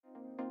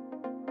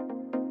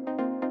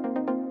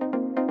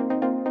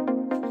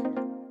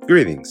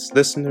Greetings,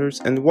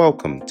 listeners, and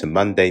welcome to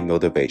Monday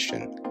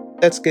Motivation.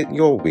 Let's get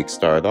your week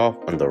started off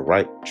on the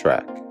right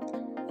track.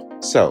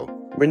 So,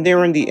 we're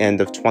nearing the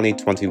end of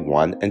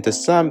 2021, and to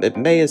some, it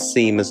may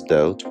seem as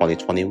though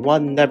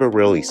 2021 never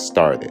really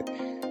started.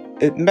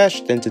 It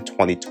meshed into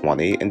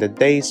 2020, and the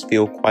days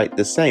feel quite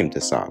the same to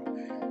some.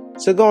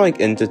 So going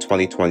into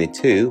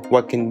 2022,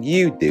 what can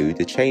you do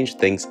to change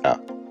things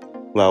up?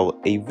 Well,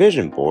 a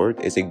vision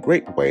board is a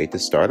great way to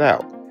start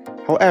out.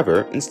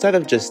 However, instead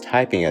of just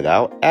typing it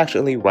out,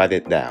 actually write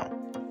it down.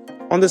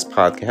 On this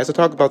podcast, I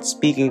talk about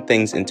speaking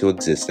things into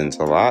existence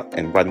a lot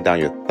and writing down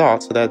your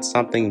thoughts so that it's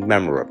something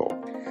memorable.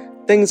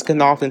 Things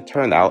can often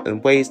turn out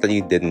in ways that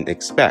you didn't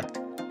expect.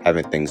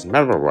 Having things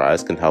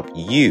memorized can help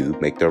you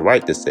make the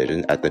right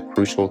decision at the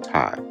crucial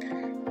time.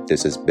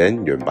 This has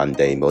been your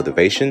Monday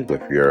Motivation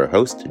with your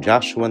host,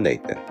 Joshua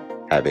Nathan.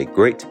 Have a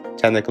great,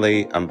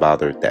 technically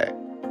unbothered day.